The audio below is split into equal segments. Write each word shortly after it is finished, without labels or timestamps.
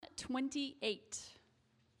28.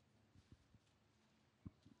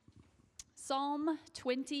 Psalm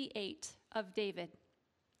 28 of David.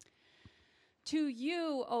 To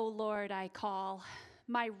you, O Lord, I call,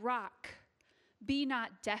 my rock. Be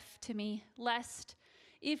not deaf to me, lest,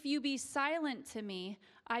 if you be silent to me,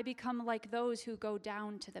 I become like those who go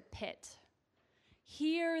down to the pit.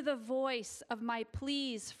 Hear the voice of my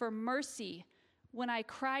pleas for mercy when I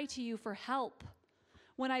cry to you for help,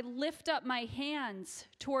 when I lift up my hands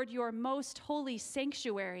toward your most holy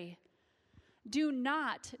sanctuary. Do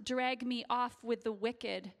not drag me off with the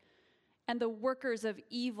wicked and the workers of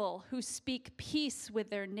evil who speak peace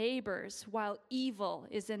with their neighbors while evil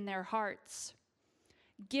is in their hearts.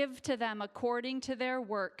 Give to them according to their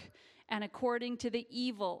work and according to the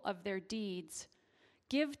evil of their deeds.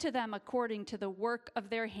 Give to them according to the work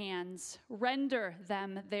of their hands. Render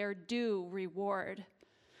them their due reward.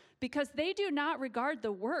 Because they do not regard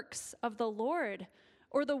the works of the Lord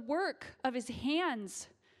or the work of his hands,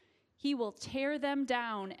 he will tear them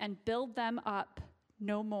down and build them up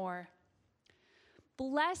no more.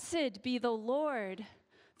 Blessed be the Lord,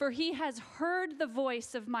 for he has heard the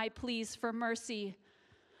voice of my pleas for mercy.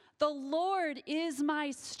 The Lord is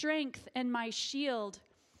my strength and my shield.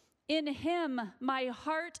 In him my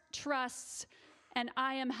heart trusts, and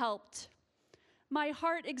I am helped. My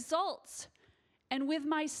heart exults, and with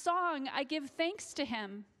my song I give thanks to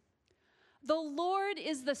him. The Lord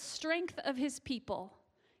is the strength of his people.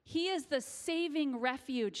 He is the saving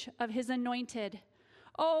refuge of his anointed.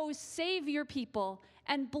 Oh, save your people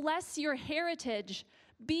and bless your heritage.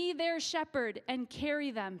 Be their shepherd and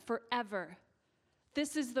carry them forever.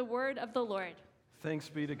 This is the word of the Lord. Thanks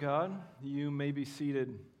be to God. You may be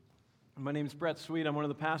seated. My name is Brett Sweet. I'm one of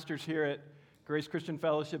the pastors here at Grace Christian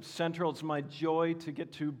Fellowship Central. It's my joy to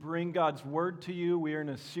get to bring God's word to you. We are in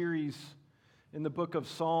a series in the book of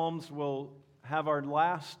Psalms. We'll have our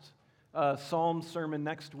last Psalm sermon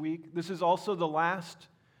next week. This is also the last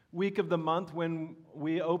week of the month when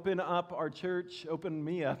we open up our church, open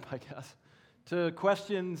me up, I guess, to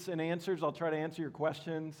questions and answers. I'll try to answer your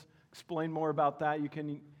questions, explain more about that. You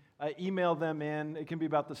can email them in. It can be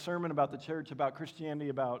about the sermon, about the church, about Christianity,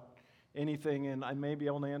 about anything, and I may be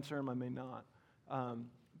able to answer them, I may not.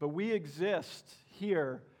 But we exist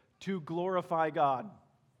here to glorify God.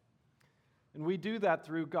 And we do that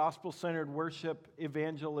through gospel-centered worship,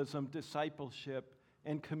 evangelism, discipleship,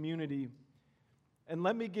 and community. And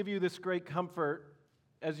let me give you this great comfort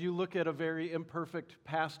as you look at a very imperfect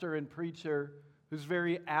pastor and preacher who's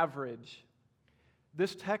very average.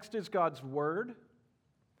 This text is God's word.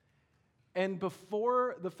 And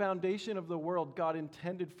before the foundation of the world, God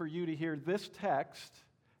intended for you to hear this text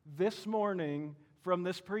this morning from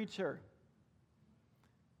this preacher.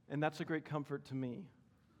 And that's a great comfort to me.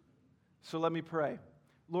 So let me pray.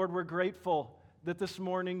 Lord, we're grateful that this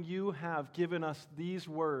morning you have given us these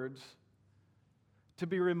words to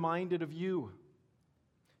be reminded of you,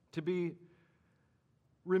 to be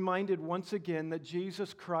reminded once again that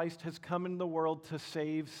Jesus Christ has come into the world to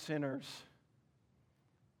save sinners.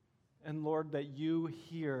 And Lord, that you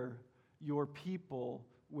hear your people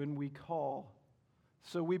when we call.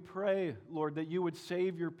 So we pray, Lord, that you would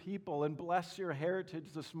save your people and bless your heritage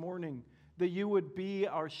this morning, that you would be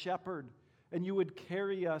our shepherd and you would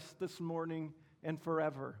carry us this morning and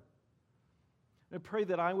forever. I pray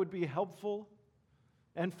that I would be helpful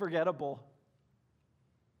and forgettable,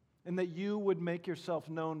 and that you would make yourself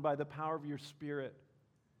known by the power of your Spirit,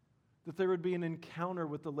 that there would be an encounter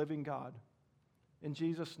with the living God. In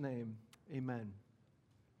Jesus' name, amen.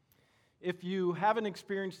 If you haven't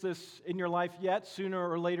experienced this in your life yet,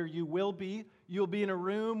 sooner or later you will be. You'll be in a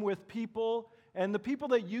room with people, and the people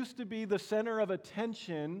that used to be the center of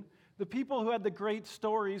attention, the people who had the great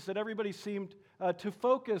stories that everybody seemed to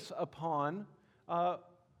focus upon,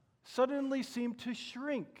 suddenly seem to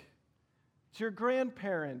shrink. It's your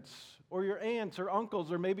grandparents or your aunts or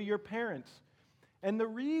uncles or maybe your parents. And the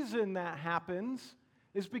reason that happens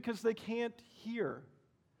is because they can't hear.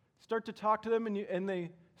 Start to talk to them and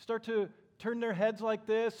they start to turn their heads like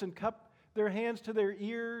this and cup their hands to their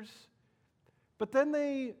ears. But then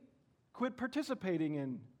they quit participating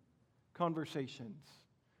in conversations.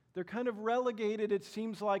 They're kind of relegated, it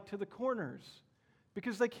seems like, to the corners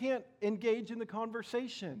because they can't engage in the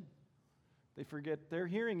conversation. They forget their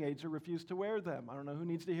hearing aids or refuse to wear them. I don't know who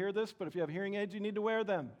needs to hear this, but if you have hearing aids, you need to wear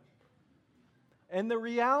them. And the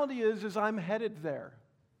reality is I'm headed there.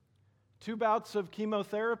 2 bouts of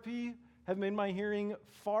chemotherapy have made my hearing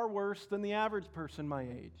far worse than the average person my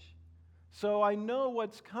age. So I know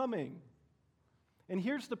what's coming. And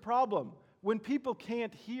here's the problem. When people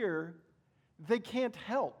can't hear, they can't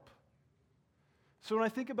help. So when I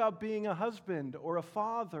think about being a husband or a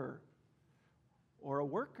father or a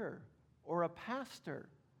worker or a pastor,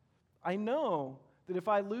 I know that if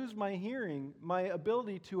I lose my hearing, my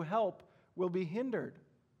ability to help will be hindered.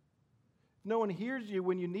 If no one hears you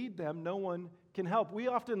when you need them, no one can help. We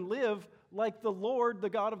often live like the Lord, the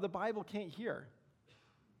God of the Bible, can't hear.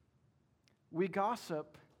 We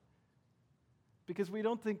gossip because we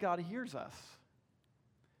don't think God hears us.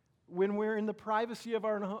 When we're in the privacy of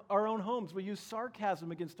our own homes, we use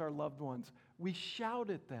sarcasm against our loved ones. We shout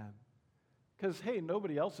at them because, hey,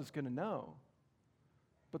 nobody else is going to know.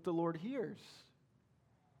 But the Lord hears.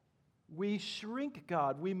 We shrink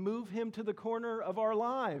God. We move him to the corner of our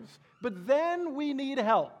lives. But then we need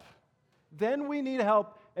help. Then we need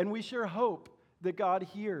help, and we sure hope that God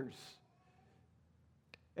hears.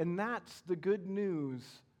 And that's the good news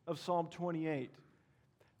of Psalm 28.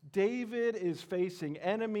 David is facing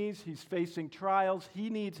enemies. He's facing trials. He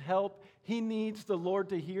needs help. He needs the Lord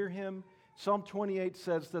to hear him. Psalm 28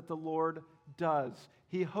 says that the Lord does.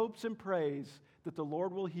 He hopes and prays that the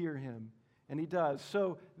Lord will hear him, and he does.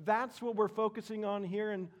 So that's what we're focusing on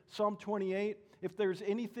here in Psalm 28. If there's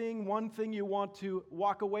anything, one thing you want to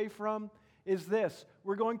walk away from is this.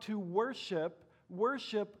 We're going to worship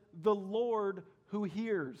the Lord who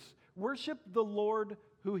hears. Worship the Lord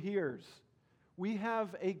who hears. We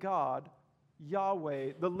have a God,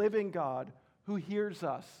 Yahweh, the living God, who hears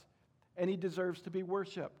us, and he deserves to be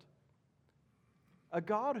worshiped. A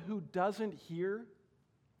God who doesn't hear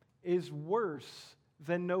is worse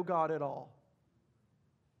than no God at all.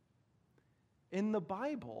 In the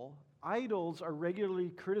Bible, idols are regularly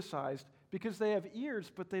criticized because they have ears,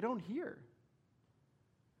 but they don't hear.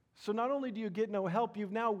 So not only do you get no help,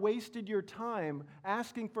 you've now wasted your time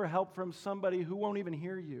asking for help from somebody who won't even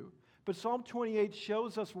hear you. But Psalm 28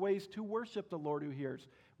 shows us ways to worship the Lord who hears.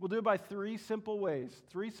 We'll do it by three simple ways,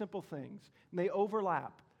 three simple things, and they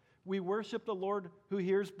overlap. We worship the Lord who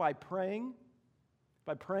hears by praying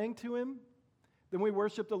to him. Then we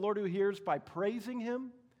worship the Lord who hears by praising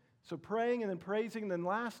him. So praying and then praising. And then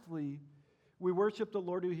lastly, we worship the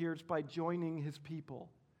Lord who hears by joining his people.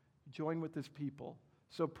 Join with his people.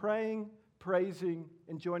 So praying, praising,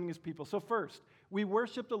 and joining his people. So first, we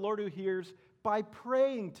worship the Lord who hears by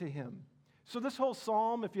praying to him. So this whole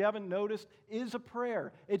psalm, if you haven't noticed, is a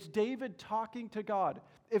prayer. It's David talking to God.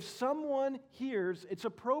 If someone hears, it's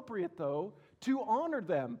appropriate, though, to honor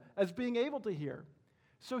them as being able to hear.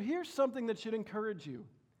 So here's something that should encourage you.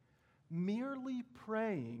 Merely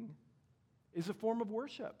praying is a form of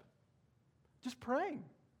worship. Just praying.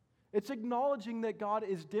 It's acknowledging that God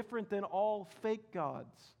is different than all fake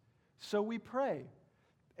gods. So we pray.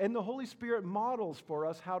 And the Holy Spirit models for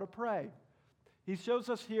us how to pray. He shows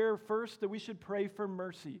us here first that we should pray for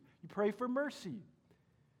mercy. You pray for mercy.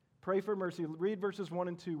 Pray for mercy. Read verses 1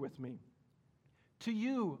 and 2 with me. To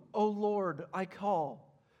you, O Lord, I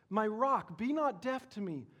call. My rock, be not deaf to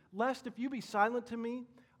me, lest if you be silent to me,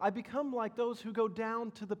 I become like those who go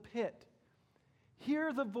down to the pit.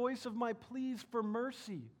 Hear the voice of my pleas for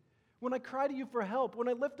mercy. When I cry to you for help, when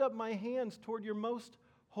I lift up my hands toward your most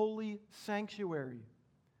holy sanctuary.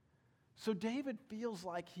 So David feels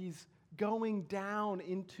like he's going down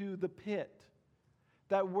into the pit.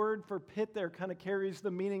 That word for pit there kind of carries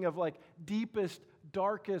the meaning of like deepest,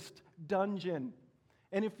 darkest dungeon.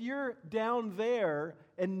 And if you're down there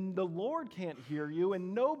and the Lord can't hear you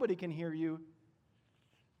and nobody can hear you,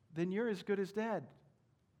 then you're as good as dead.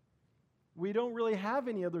 We don't really have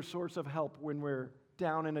any other source of help when we're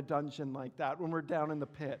down in a dungeon like that, when we're down in the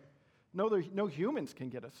pit. No humans can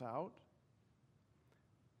get us out.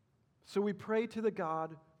 So we pray to the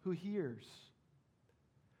God who hears.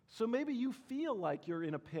 So maybe you feel like you're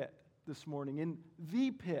in a pit this morning, in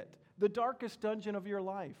the pit, the darkest dungeon of your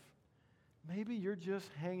life. Maybe you're just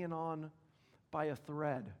hanging on by a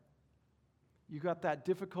thread. You got that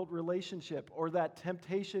difficult relationship or that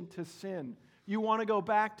temptation to sin. You want to go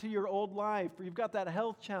back to your old life, or you've got that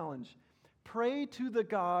health challenge. Pray to the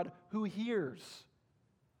God who hears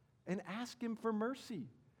and ask him for mercy.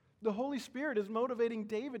 The Holy Spirit is motivating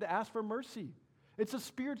David to ask for mercy. It's a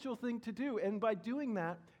spiritual thing to do, and by doing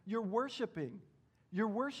that, you're worshiping. You're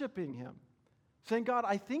worshiping him. Saying, God,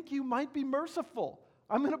 I think you might be merciful.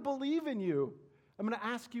 I'm going to believe in you. I'm going to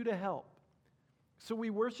ask you to help. So we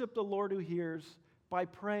worship the Lord who hears by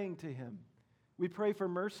praying to him. We pray for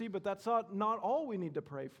mercy, but that's not all we need to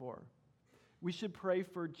pray for. We should pray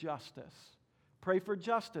for justice. Pray for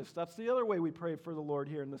justice. That's the other way we pray for the Lord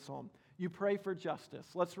here in the psalm. You pray for justice.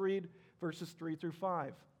 Let's read verses 3 through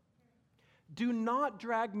 5. Do not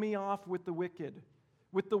drag me off with the wicked,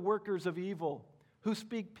 with the workers of evil, who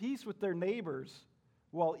speak peace with their neighbors,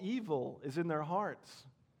 while evil is in their hearts.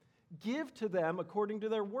 give to them according to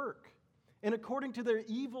their work. And according to their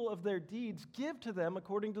evil of their deeds, give to them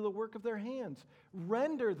according to the work of their hands.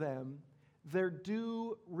 Render them their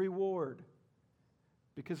due reward,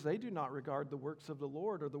 because they do not regard the works of the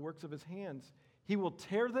Lord or the works of his hands. He will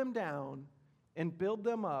tear them down and build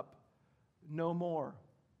them up no more.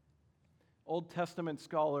 Old Testament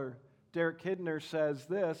scholar Derek Kidner says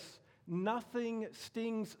this: nothing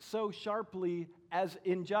stings so sharply as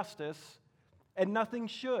injustice, and nothing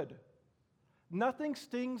should. Nothing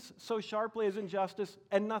stings so sharply as injustice,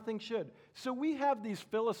 and nothing should. So we have these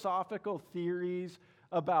philosophical theories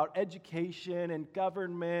about education and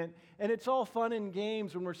government, and it's all fun and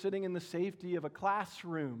games when we're sitting in the safety of a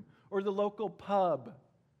classroom or the local pub.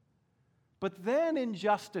 But then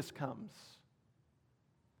injustice comes,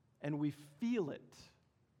 and we feel it.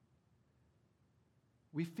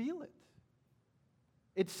 We feel it.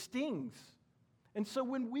 It stings. And so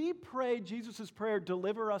when we pray Jesus' prayer,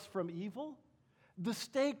 deliver us from evil, the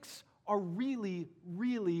stakes are really,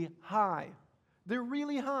 really high. They're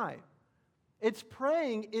really high. It's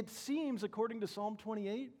praying, it seems, according to Psalm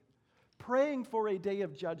 28, praying for a day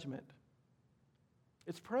of judgment.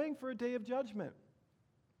 It's praying for a day of judgment.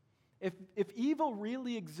 If evil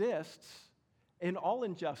really exists, and all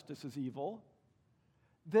injustice is evil,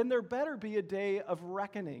 then there better be a day of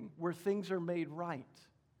reckoning where things are made right.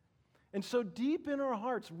 And so deep in our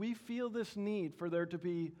hearts, we feel this need for there to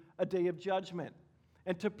be a day of judgment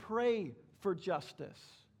and to pray for justice.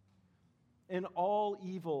 And all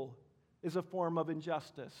evil is a form of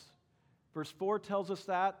injustice. Verse 4 tells us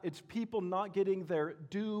that it's people not getting their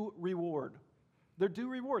due reward. Their due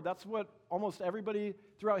reward, that's what almost everybody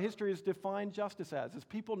throughout history has defined justice as, is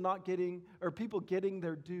people not getting, or people getting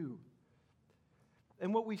their due.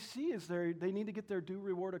 And what we see is they need to get their due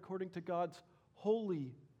reward according to God's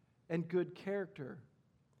holy and good character.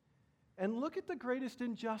 And look at the greatest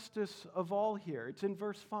injustice of all here. It's in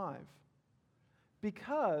verse 5.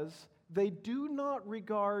 Because they do not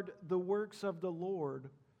regard the works of the Lord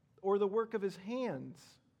or the work of his hands.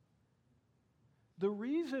 The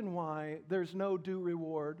reason why there's no due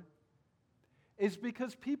reward is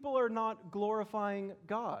because people are not glorifying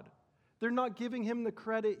God. They're not giving him the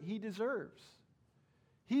credit he deserves.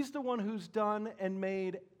 He's the one who's done and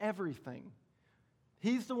made everything.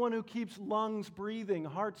 He's the one who keeps lungs breathing,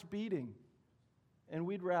 hearts beating, and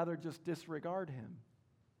we'd rather just disregard him.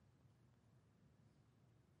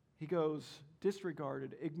 He goes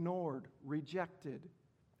disregarded, ignored, rejected,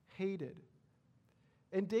 hated.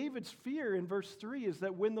 And David's fear in verse 3 is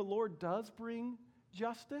that when the Lord does bring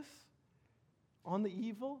justice on the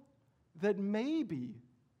evil, that maybe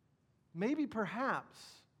perhaps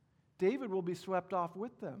David will be swept off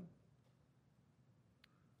with them.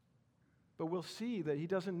 But we'll see that he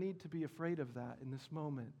doesn't need to be afraid of that in this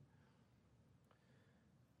moment.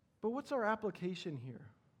 But what's our application here?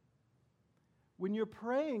 When you're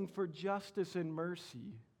praying for justice and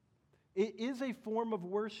mercy, it is a form of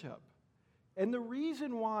worship. And the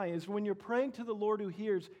reason why is when you're praying to the Lord who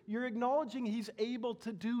hears, you're acknowledging he's able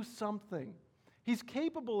to do something. He's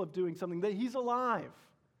capable of doing something, that he's alive,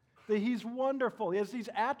 that he's wonderful. He has these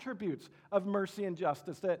attributes of mercy and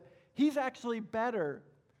justice, that he's actually better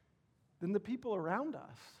than the people around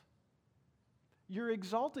us. You're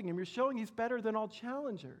exalting him. You're showing he's better than all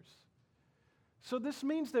challengers. So this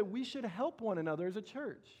means that we should help one another as a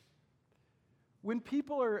church. When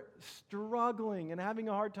people are struggling and having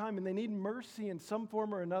a hard time and they need mercy in some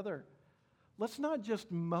form or another, let's not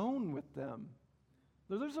just moan with them.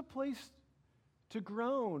 There's a place to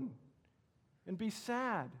groan and be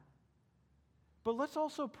sad. But let's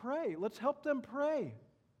also pray. Let's help them pray.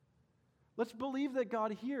 Let's believe that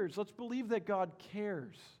God hears. Let's believe that God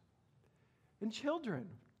cares. And children,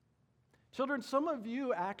 some of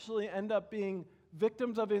you actually end up being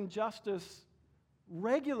victims of injustice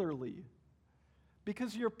regularly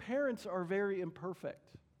because your parents are very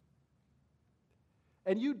imperfect.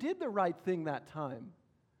 And you did the right thing that time,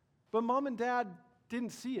 but mom and dad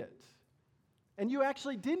didn't see it. And you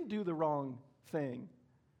actually didn't do the wrong thing,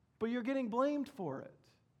 but you're getting blamed for it.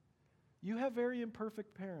 You have very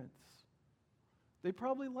imperfect parents. They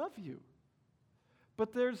probably love you.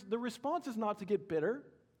 But the response is not to get bitter.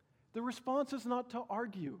 The response is not to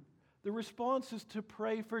argue. The response is to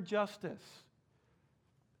pray for justice.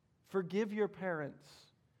 Forgive your parents.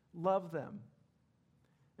 Love them.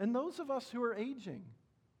 And those of us who are aging,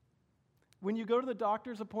 when you go to the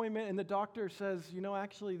doctor's appointment and the doctor says,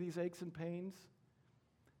 actually these aches and pains,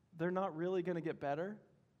 they're not really going to get better.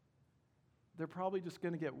 They're probably just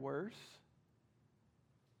going to get worse.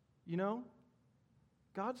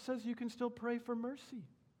 God says you can still pray for mercy.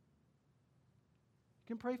 You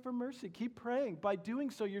You can pray for mercy. Keep praying. By doing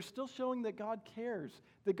so, you're still showing that God cares,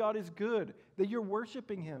 that God is good, that you're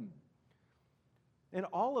worshiping Him. And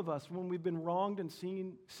all of us, when we've been wronged and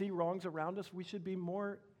see wrongs around us, we should be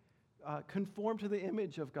more conformed to the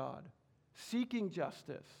image of God, seeking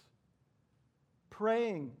justice,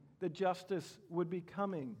 praying that justice would be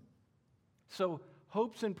coming. So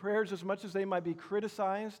hopes and prayers, as much as they might be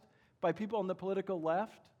criticized by people on the political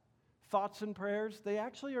left, thoughts and prayers, they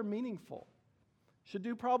actually are meaningful. Should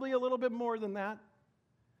do probably a little bit more than that.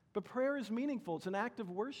 But prayer is meaningful. It's an act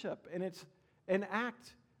of worship, and it's an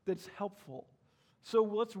act that's helpful. So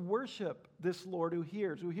let's worship this Lord who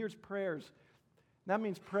hears prayers. That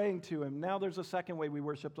means praying to Him. Now there's a second way we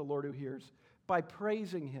worship the Lord who hears, by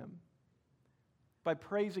praising Him. By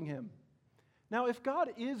praising Him. Now, if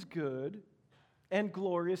God is good and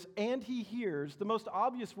glorious and He hears, the most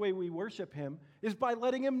obvious way we worship Him is by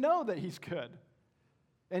letting Him know that He's good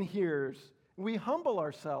and hears. We humble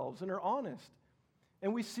ourselves and are honest.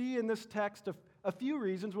 And we see in this text a few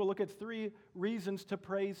reasons. We'll look at 3 reasons to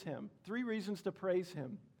praise Him. 3 reasons to praise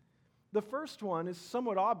Him. The first one is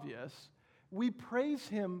somewhat obvious. We praise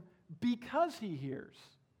Him because He hears.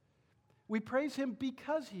 We praise Him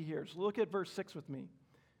because He hears. Look at verse 6 with me.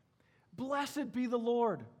 Blessed be the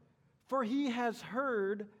Lord, for He has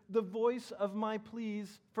heard the voice of my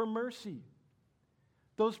pleas for mercy.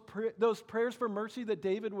 Those prayers for mercy that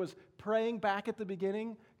David was praying back at the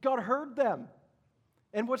beginning, God heard them.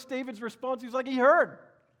 And what's David's response? He's like, He heard.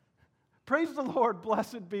 Praise the Lord,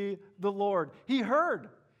 blessed be the Lord. He heard.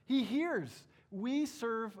 He hears. We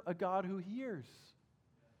serve a God who hears.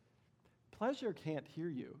 Pleasure can't hear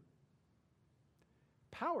you.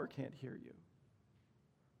 Power can't hear you.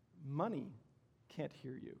 Money can't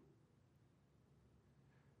hear you.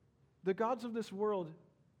 The gods of this world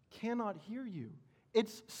cannot hear you.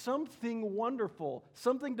 It's something wonderful,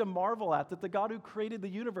 something to marvel at, that the God who created the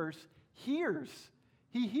universe hears.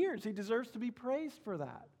 He hears. He deserves to be praised for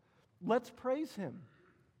that. Let's praise Him.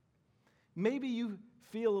 Maybe you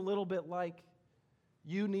feel a little bit like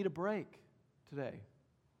you need a break today.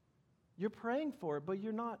 You're praying for it, but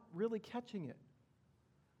you're not really catching it.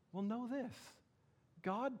 Well, know this.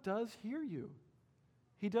 God does hear you.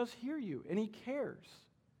 He does hear you, and He cares.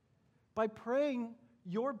 By praying,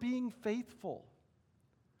 you're being faithful.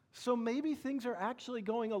 So maybe things are actually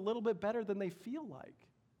going a little bit better than they feel like.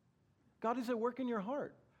 God is at work in your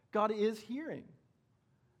heart. God is hearing.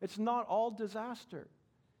 It's not all disaster.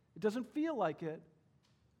 It doesn't feel like it,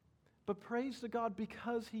 but praise to God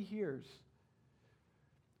because He hears.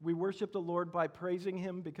 We worship the Lord by praising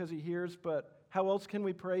Him because He hears, but how else can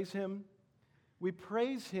we praise Him? We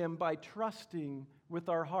praise Him by trusting with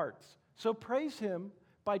our hearts. So praise Him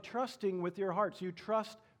by trusting with your hearts. You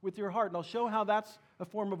trust with your heart. And I'll show how that's a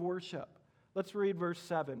form of worship. Let's read verse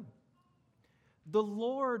 7. The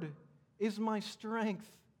Lord is my strength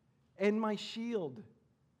and my shield.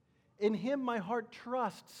 In Him my heart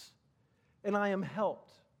trusts, and I am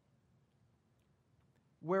helped.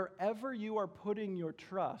 Wherever you are putting your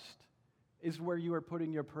trust is where you are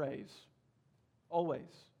putting your praise. Always.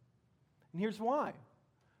 And here's why.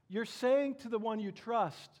 You're saying to the one you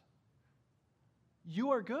trust,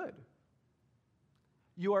 you are good.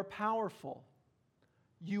 You are powerful.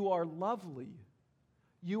 You are lovely.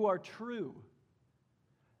 You are true.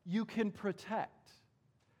 You can protect.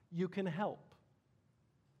 You can help.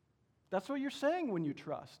 That's what you're saying when you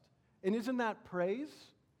trust. And isn't that praise?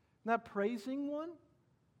 Isn't that praising one?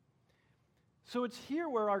 So it's here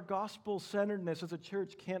where our gospel-centeredness as a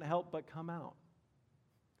church can't help but come out.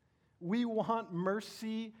 We want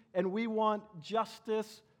mercy and we want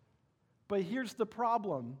justice, but here's the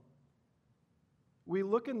problem. We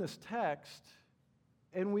look in this text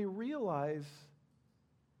and we realize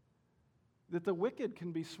that the wicked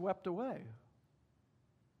can be swept away.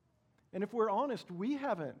 And if we're honest, we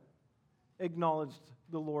haven't acknowledged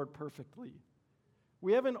the Lord perfectly.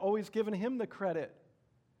 We haven't always given Him the credit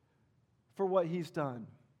for what He's done.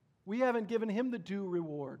 We haven't given Him the due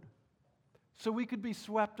reward. So we could be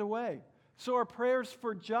swept away. So our prayers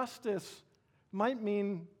for justice might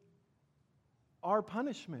mean our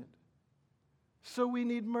punishment. So we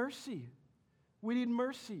need mercy. We need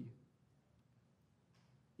mercy.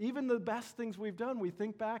 Even the best things we've done, we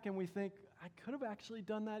think back and we think, I could have actually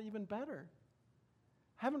done that even better.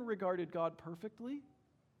 Haven't regarded God perfectly.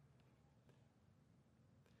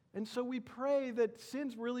 And so we pray that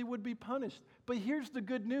sins really would be punished. But here's the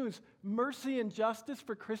good news. Mercy and justice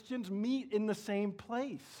for Christians meet in the same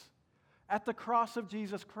place, at the cross of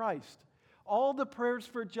Jesus Christ. All the prayers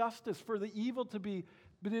for justice, for the evil to be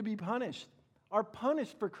punished, are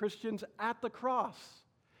punished for Christians at the cross.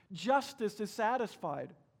 Justice is satisfied.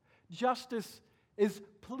 Justice is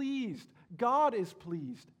pleased. God is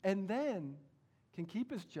pleased, and then can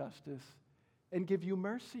keep his justice and give you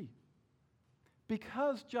mercy.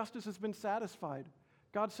 Because justice has been satisfied,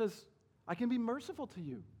 God says, I can be merciful to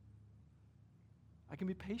you. I can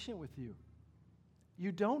be patient with you.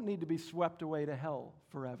 You don't need to be swept away to hell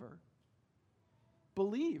forever.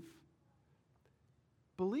 Believe.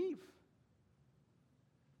 Believe.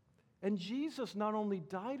 And Jesus not only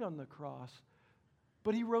died on the cross,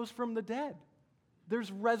 but he rose from the dead.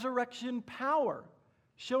 There's resurrection power,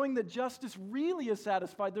 showing that justice really is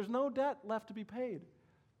satisfied. There's no debt left to be paid.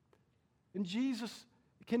 And Jesus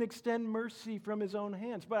can extend mercy from his own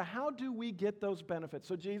hands. But how do we get those benefits?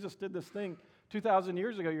 So Jesus did this thing 2,000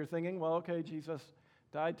 years ago. You're thinking, well, okay, Jesus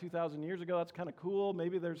died 2,000 years ago. That's kind of cool.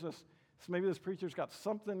 Maybe this preacher's got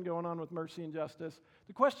something going on with mercy and justice.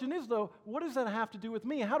 The question is, though, what does that have to do with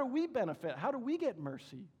me? How do we benefit? How do we get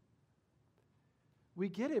mercy? We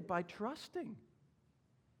get it by trusting.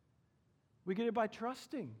 We get it by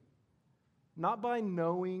trusting. Not by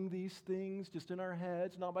knowing these things just in our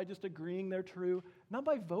heads, not by just agreeing they're true, not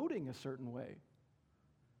by voting a certain way,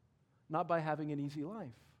 not by having an easy life,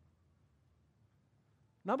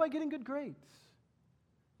 not by getting good grades.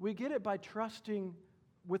 We get it by trusting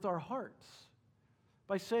with our hearts,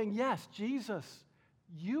 by saying, yes, Jesus,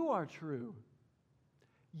 you are true,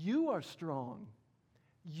 you are strong,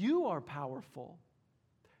 you are powerful,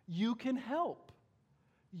 you can help,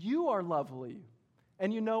 you are lovely.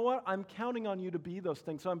 And you know what? I'm counting on you to be those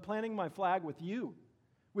things. So I'm planting my flag with you.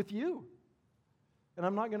 With you. And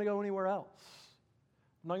I'm not going to go anywhere else.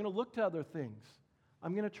 I'm not going to look to other things.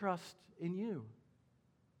 I'm going to trust in you.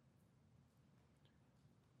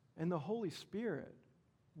 And the Holy Spirit,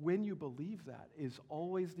 when you believe that, is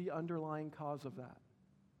always the underlying cause of that.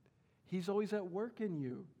 He's always at work in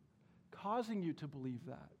you, causing you to believe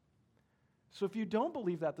that. So if you don't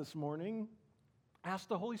believe that this morning, ask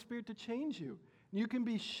the Holy Spirit to change you. You can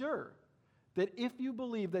be sure that if you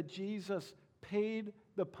believe that Jesus paid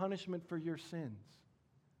the punishment for your sins.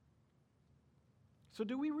 So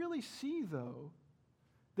do we really see, though,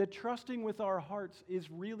 that trusting with our hearts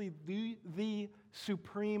is really the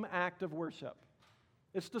supreme act of worship?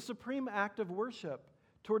 It's the supreme act of worship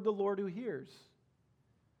toward the Lord who hears.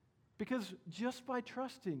 Because just by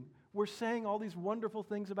trusting, we're saying all these wonderful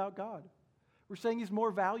things about God. We're saying he's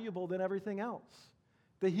more valuable than everything else,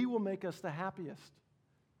 that he will make us the happiest.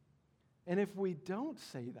 And if we don't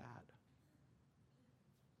say that,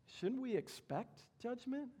 shouldn't we expect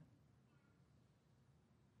judgment?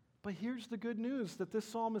 But here's the good news that this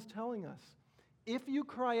psalm is telling us. If you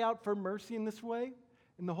cry out for mercy in this way,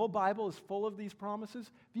 and the whole Bible is full of these promises,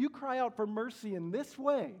 if you cry out for mercy in this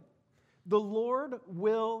way, the Lord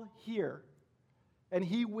will hear, and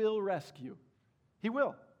he will rescue. He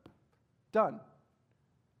will. Done.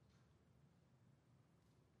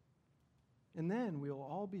 And then we'll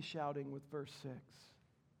all be shouting with verse 6.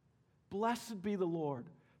 Blessed be the Lord,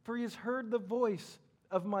 for he has heard the voice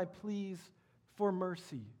of my pleas for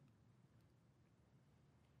mercy.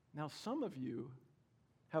 Now, some of you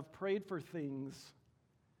have prayed for things,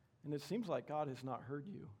 and it seems like God has not heard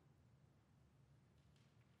you.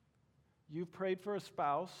 You've prayed for a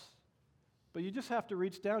spouse, but you just have to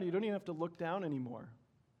reach down. You don't even have to look down anymore.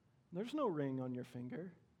 There's no ring on your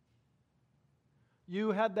finger.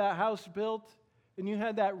 You had that house built, and you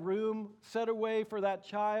had that room set away for that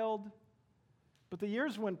child, but the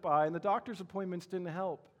years went by, and the doctor's appointments didn't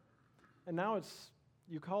help. And now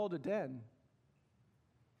you call it a den,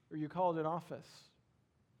 or you call it an office,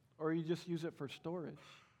 or you just use it for storage.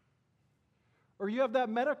 Or you have that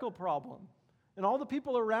medical problem, and all the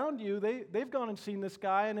people around you, they've gone and seen this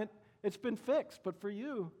guy, and it's been fixed, but for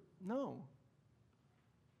you, no.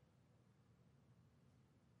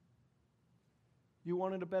 You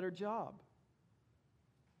wanted a better job.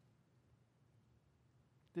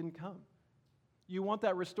 Didn't come. You want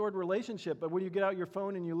that restored relationship, but when you get out your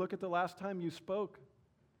phone and you look at the last time you spoke,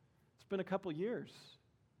 it's been a couple years.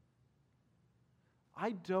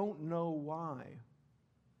 I don't know why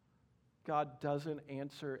God doesn't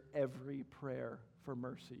answer every prayer for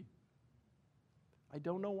mercy. I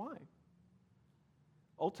don't know why.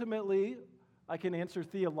 Ultimately, I can answer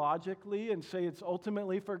theologically and say it's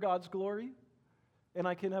ultimately for God's glory. And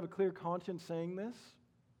I can have a clear conscience saying this.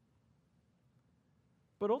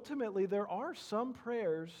 But ultimately, there are some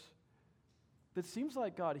prayers that seems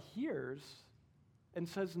like God hears and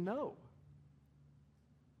says no.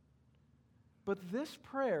 But this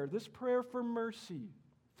prayer for mercy,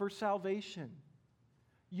 for salvation,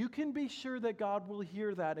 you can be sure that God will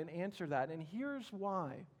hear that and answer that. And here's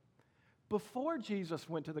why. Before Jesus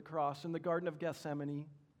went to the cross in the Garden of Gethsemane,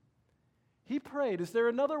 he prayed, is there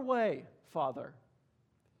another way, Father?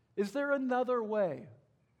 Is there another way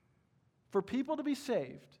for people to be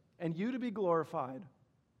saved and you to be glorified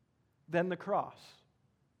than the cross?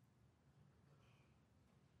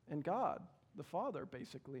 And God, the Father,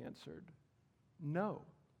 basically answered, no.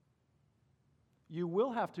 You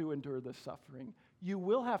will have to endure this suffering. You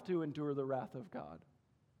will have to endure the wrath of God.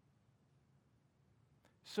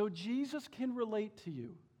 So Jesus can relate to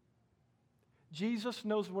you. Jesus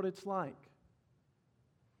knows what it's like.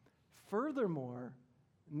 Furthermore,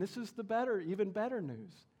 and this is the even better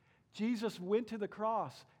news, Jesus went to the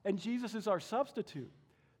cross, and Jesus is our substitute.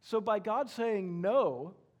 So by God saying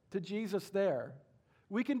no to Jesus there,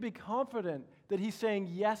 we can be confident that he's saying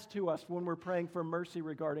yes to us when we're praying for mercy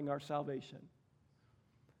regarding our salvation.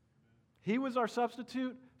 He was our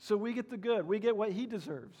substitute, so we get the good. We get what he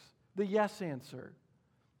deserves, the yes answer.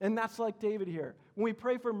 And that's like David here. When we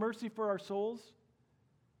pray for mercy for our souls,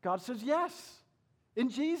 God says yes in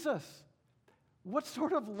Jesus. What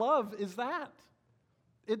sort of love is that?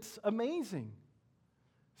 It's amazing.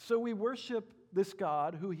 So we worship this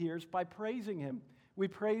God who hears by praising him. We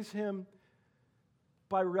praise him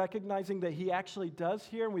by recognizing that he actually does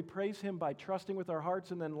hear, and we praise him by trusting with our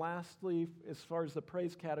hearts. And then lastly, as far as the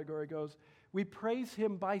praise category goes, we praise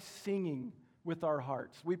him by singing with our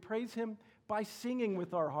hearts. We praise him by singing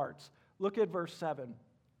with our hearts. Look at verse 7.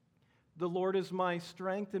 The Lord is my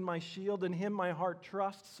strength and my shield, in him my heart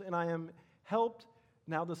trusts, and I am helped.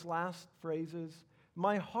 Now this last phrase is,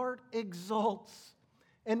 my heart exults,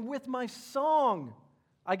 and with my song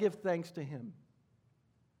I give thanks to him.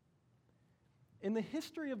 In the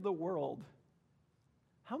history of the world,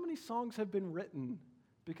 how many songs have been written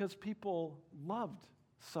because people loved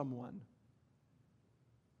someone?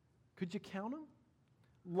 Could you count them?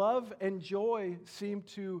 Love and joy seem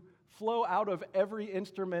to flow out of every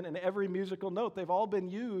instrument and every musical note. They've all been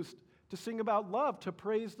used to sing about love, to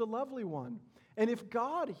praise the lovely one. And if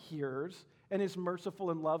God hears and is merciful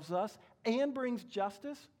and loves us and brings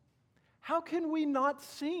justice, how can we not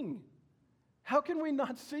sing? How can we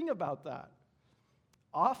not sing about that?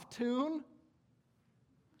 Off tune,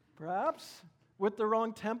 perhaps, with the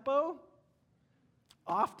wrong tempo,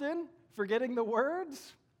 often forgetting the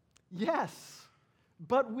words? Yes,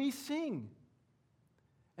 but we sing,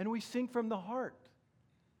 and we sing from the heart.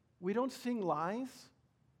 We don't sing lies.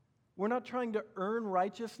 We're not trying to earn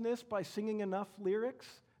righteousness by singing enough lyrics,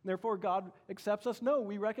 and therefore God accepts us. No,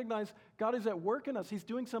 we recognize God is at work in us. He's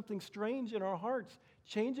doing something strange in our hearts,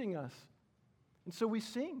 changing us, and so we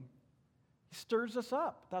sing. He stirs us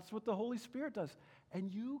up. That's what the Holy Spirit does.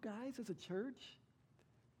 And you guys as a church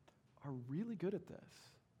are really good at this.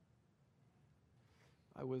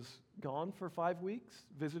 I was gone for 5 weeks,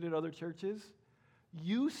 visited other churches.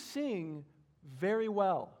 You sing very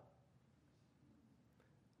well.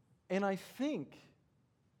 And I think,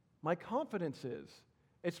 my confidence is,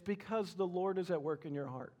 it's because the Lord is at work in your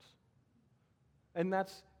hearts. And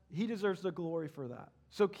he deserves the glory for that.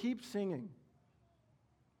 So keep singing.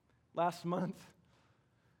 Last month,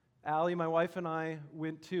 Allie, my wife, and I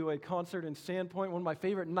went to a concert in Sandpoint, one of my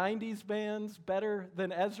favorite 90s bands, Better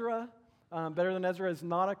Than Ezra. Better Than Ezra is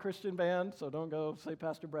not a Christian band, so don't go say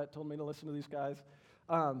Pastor Brett told me to listen to these guys.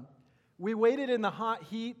 We waited in the hot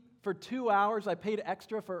heat for 2 hours. I paid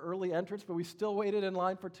extra for early entrance, but we still waited in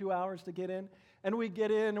line for 2 hours to get in. And we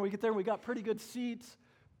get in, and we get there, and we got pretty good seats.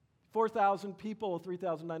 4,000 people,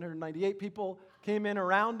 3,998 people came in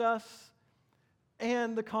around us.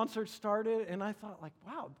 And the concert started, and I thought, like,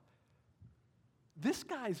 wow, this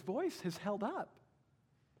guy's voice has held up.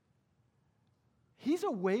 He's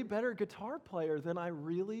a way better guitar player than I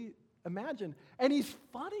really imagined. And he's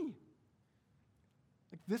funny.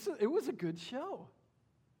 It was a good show.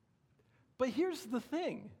 But here's the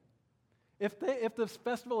thing. If the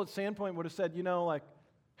festival at Sandpoint would have said,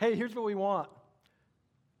 hey, here's what we want.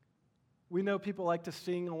 We know people like to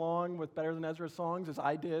sing along with Better Than Ezra songs, as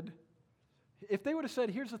I did. If they would have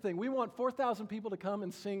said, here's the thing, we want 4,000 people to come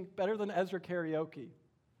and sing Better Than Ezra karaoke.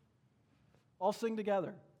 All sing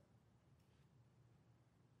together.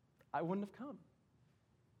 I wouldn't have come.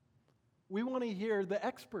 We want to hear the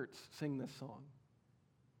experts sing this song.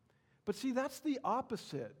 But see, that's the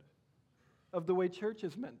opposite of the way church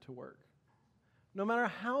is meant to work. No matter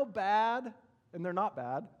how bad, and they're not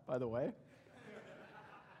bad, by the way,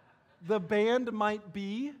 the band might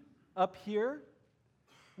be up here,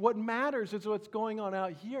 what matters is what's going on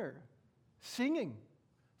out here, singing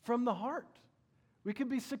from the heart. We can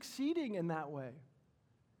be succeeding in that way.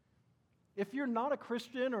 If you're not a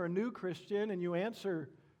Christian or a new Christian and you answer,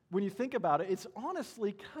 when you think about it, it's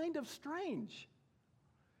honestly kind of strange.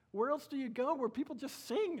 Where else do you go where people just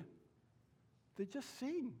sing? They just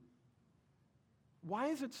sing. Why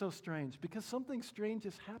is it so strange? Because something strange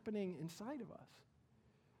is happening inside of us.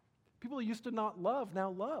 People who used to not love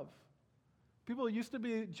now love. People who used to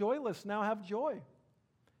be joyless now have joy.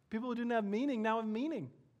 People who didn't have meaning now have meaning.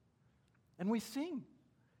 And we sing.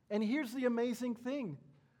 And here's the amazing thing.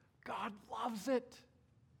 God loves it.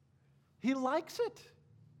 He likes it.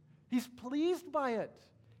 He's pleased by it.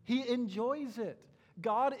 He enjoys it.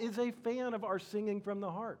 God is a fan of our singing from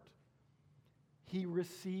the heart. He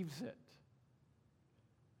receives it.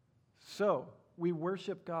 So, we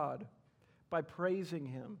worship God by praising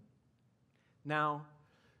Him. Now,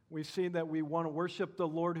 we've seen that we want to worship the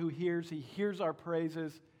Lord who hears. He hears our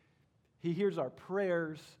praises. He hears our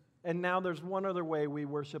prayers. And now there's one other way we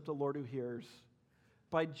worship the Lord who hears,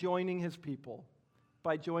 by joining His people.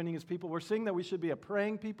 By joining His people. We're seeing that we should be a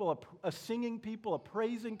praying people, a singing people, a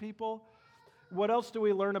praising people. What else do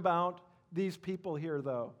we learn about these people here,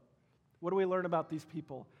 though? What do we learn about these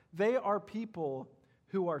people? They are people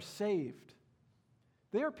who are saved.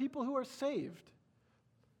 They are people who are saved.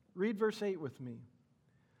 Read verse 8 with me.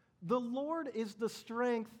 The Lord is the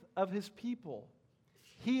strength of His people.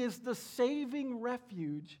 He is the saving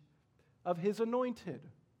refuge of His anointed.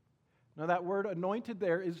 Now that word anointed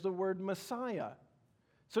there is the word Messiah.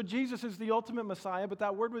 So Jesus is the ultimate Messiah, but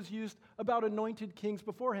that word was used about anointed kings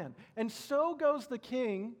beforehand. And so goes the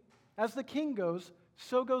king, as the king goes,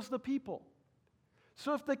 so goes the people.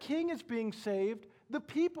 So if the king is being saved, the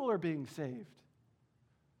people are being saved.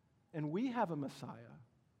 And we have a Messiah.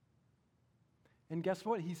 And guess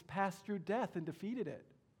what? He's passed through death and defeated it.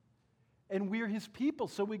 And we're His people,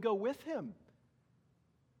 so we go with Him.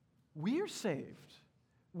 We're saved.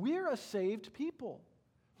 We're a saved people.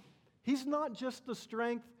 He's not just the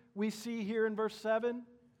strength we see here in verse 7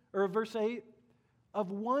 or verse 8 of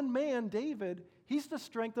one man, David. He's the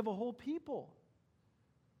strength of a whole people.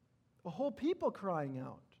 A whole people crying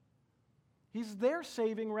out. He's their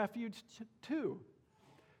saving refuge too.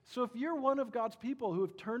 So if you're one of God's people who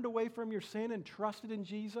have turned away from your sin and trusted in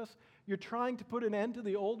Jesus, you're trying to put an end to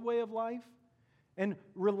the old way of life and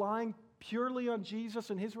relying purely on Jesus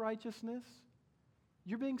and His righteousness,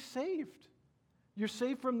 you're being saved. You're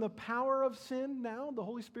saved from the power of sin now. The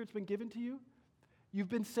Holy Spirit's been given to you. You've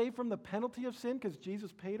been saved from the penalty of sin because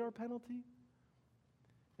Jesus paid our penalty.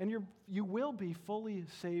 And you will be fully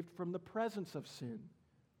saved from the presence of sin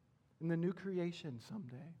in the new creation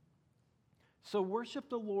someday. So worship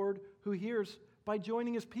the Lord who hears by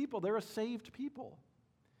joining His people. They're a saved people.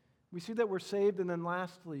 We see that we're saved, and then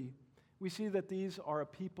lastly, we see that these are a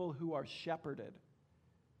people who are shepherded.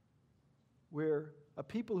 We're a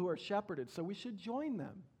people who are shepherded, so we should join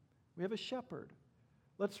them. We have a shepherd.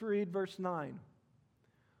 Let's read verse 9.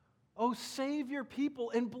 Oh, save your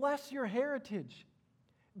people and bless your heritage.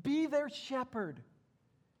 Be their shepherd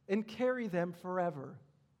and carry them forever.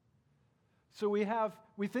 So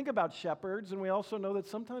we think about shepherds, and we also know that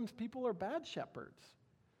sometimes people are bad shepherds.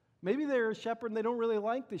 Maybe they're a shepherd and they don't really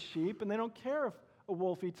like the sheep, and they don't care if a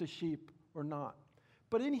wolf eats a sheep or not.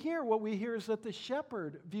 But in here, what we hear is that the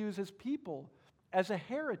shepherd views his people as a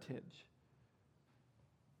heritage.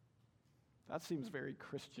 That seems very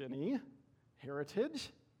Christian-y. Heritage?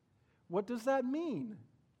 What does that mean?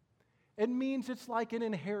 It means it's like an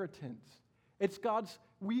inheritance. It's God's,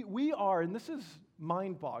 we are, and this is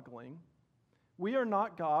mind-boggling, we are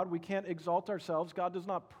not God. We can't exalt ourselves. God does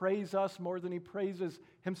not praise us more than He praises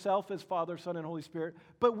Himself as Father, Son, and Holy Spirit.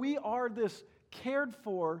 But we are this cared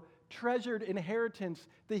for, treasured inheritance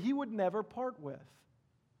that He would never part with.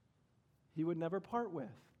 He would never part with.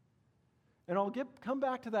 And I'll come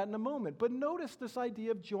back to that in a moment. But notice this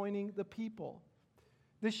idea of joining the people.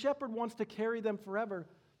 The shepherd wants to carry them forever.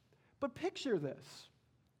 But picture this.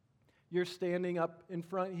 You're standing up in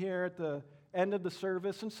front here at the end of the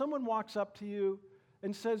service, and someone walks up to you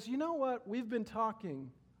and says, you know what, we've been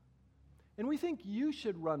talking, and we think you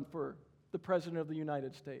should run for the President of the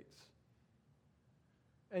United States.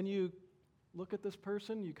 And you look at this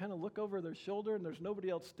person, you kind of look over their shoulder, and there's nobody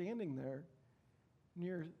else standing there, and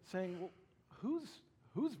you're saying, well,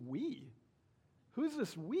 who's we? Who's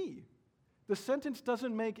this we? The sentence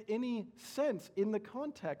doesn't make any sense in the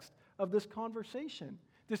context of this conversation.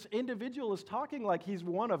 This individual is talking like he's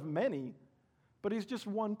one of many, but he's just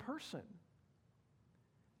one person.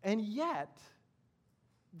 And yet,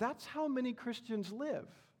 that's how many Christians live.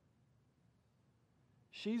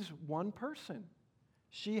 She's one person.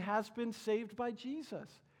 She has been saved by Jesus.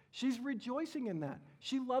 She's rejoicing in that.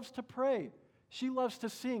 She loves to pray. She loves to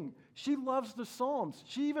sing. She loves the Psalms.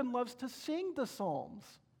 She even loves to sing the Psalms.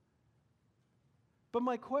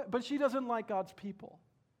 But she doesn't like God's people.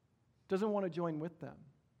 Doesn't want to join with them.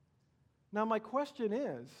 Now my question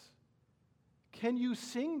is, can you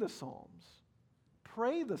sing the Psalms?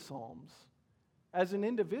 pray the Psalms as an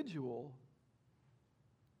individual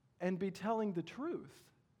and be telling the truth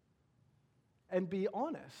and be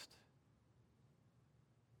honest.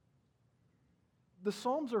 The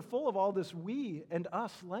Psalms are full of all this we and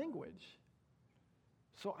us language.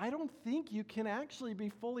 So I don't think you can actually be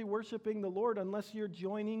fully worshiping the Lord unless you're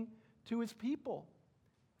joining to his people.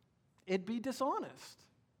 It'd be dishonest.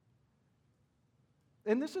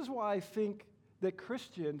 And this is why I think that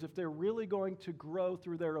Christians, if they're really going to grow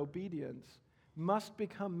through their obedience, must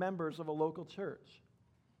become members of a local church.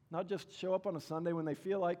 Not just show up on a Sunday when they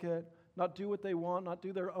feel like it, not do what they want, not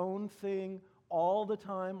do their own thing all the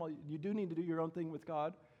time. Well, you do need to do your own thing with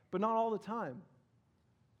God, but not all the time.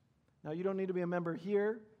 Now, you don't need to be a member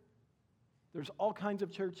here. There's all kinds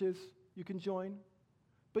of churches you can join,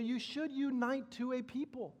 but you should unite to a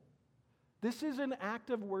people. This is an act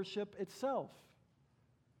of worship itself.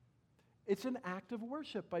 It's an act of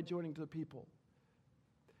worship by joining to the people.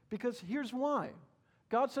 Because here's why.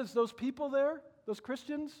 God says those people there, those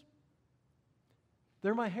Christians,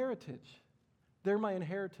 they're my heritage. They're my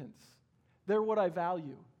inheritance. They're what I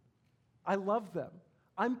value. I love them.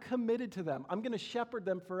 I'm committed to them. I'm going to shepherd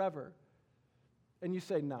them forever. And you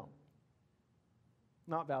say, no,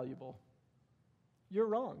 not valuable. You're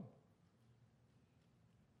wrong.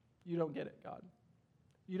 You don't get it, God.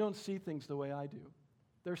 You don't see things the way I do.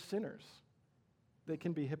 They're sinners. They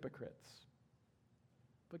can be hypocrites.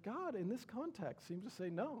 But God, in this context, seems to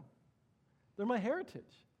say, no, they're my heritage.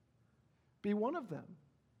 Be one of them.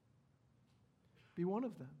 Be one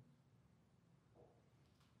of them.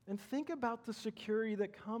 And think about the security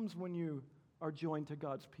that comes when you are joined to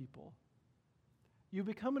God's people. You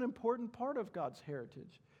become an important part of God's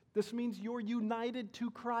heritage. This means you're united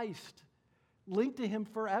to Christ, linked to him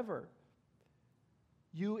forever.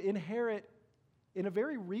 You inherit, in a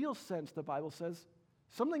very real sense, the Bible says,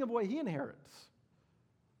 something of what he inherits,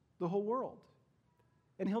 the whole world.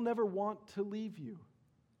 And he'll never want to leave you.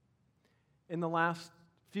 In the last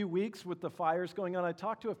few weeks with the fires going on, I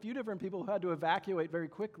talked to a few different people who had to evacuate very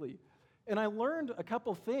quickly. And I learned a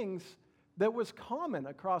couple things that was common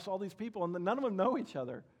across all these people, and none of them know each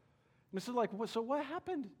other. And this is like, so what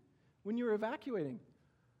happened when you were evacuating?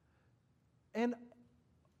 And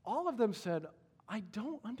all of them said, I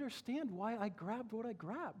don't understand why I grabbed what I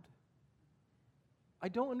grabbed. I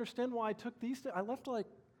don't understand why I took these things. I left like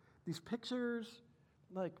these pictures.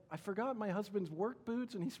 Like, I forgot my husband's work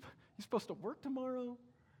boots, and he's supposed to work tomorrow.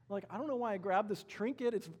 Like, I don't know why I grabbed this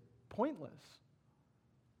trinket. It's pointless.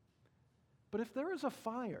 But if there is a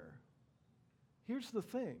fire, here's the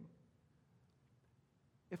thing.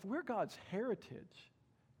 If we're God's heritage,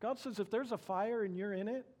 God says if there's a fire and you're in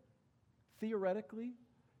it, theoretically,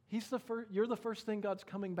 you're the first thing God's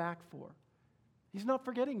coming back for. He's not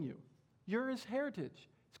forgetting you. You're his heritage.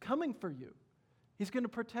 He's coming for you. He's going to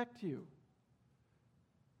protect you.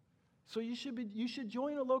 So you should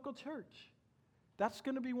join a local church. That's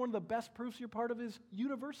going to be one of the best proofs you're part of his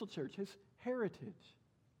universal church, his heritage.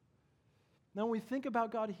 Now, when we think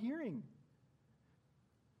about God hearing,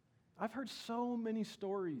 I've heard so many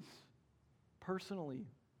stories personally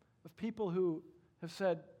of people who have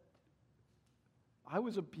said, I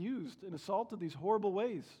was abused and assaulted these horrible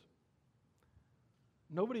ways.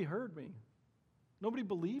 Nobody heard me. Nobody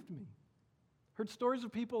believed me. Heard stories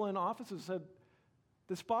of people in offices said,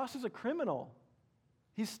 this boss is a criminal.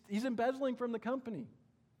 He's embezzling from the company.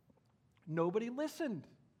 Nobody listened.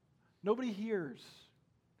 Nobody hears.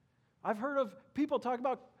 I've heard of people talk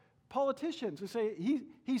about politicians who say,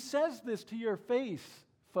 he says this to your face,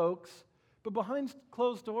 folks, but behind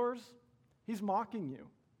closed doors, he's mocking you.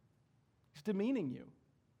 He's demeaning you.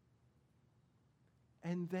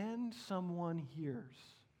 And then someone hears.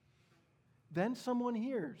 Then someone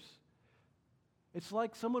hears. It's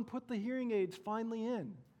like someone put the hearing aids finally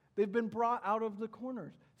in. They've been brought out of the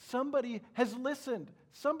corners. Somebody has listened.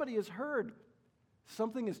 Somebody has heard.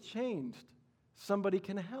 Something has changed. Somebody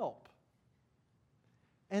can help.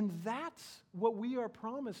 And that's what we are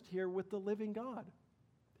promised here with the living God.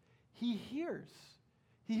 He hears.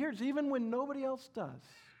 He hears even when nobody else does.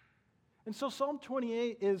 And so Psalm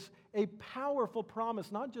 28 is a powerful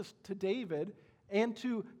promise, not just to David and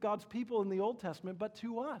to God's people in the Old Testament, but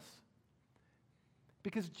to us.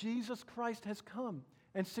 Because Jesus Christ has come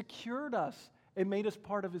and secured us and made us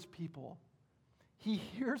part of his people. He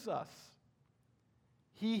hears us.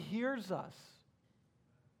 He hears us.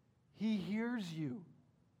 He hears you.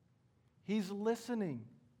 He's listening.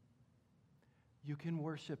 You can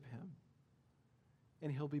worship him,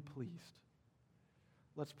 and he'll be pleased.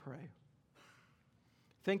 Let's pray.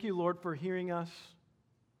 Thank you, Lord, for hearing us.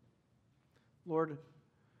 Lord,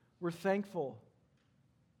 we're thankful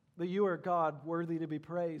that you are God worthy to be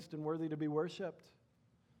praised and worthy to be worshiped.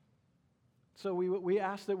 So we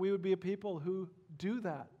ask that we would be a people who do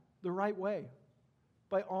that the right way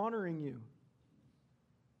by honoring you.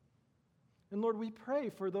 And Lord, we pray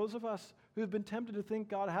for those of us who have been tempted to think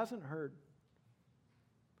God hasn't heard.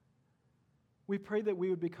 We pray that we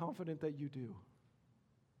would be confident that you do.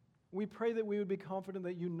 We pray that we would be confident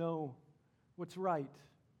that you know what's right.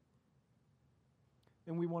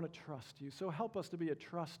 And we want to trust you. So help us to be a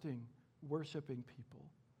trusting, worshiping people.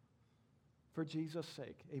 For Jesus'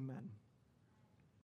 sake, amen.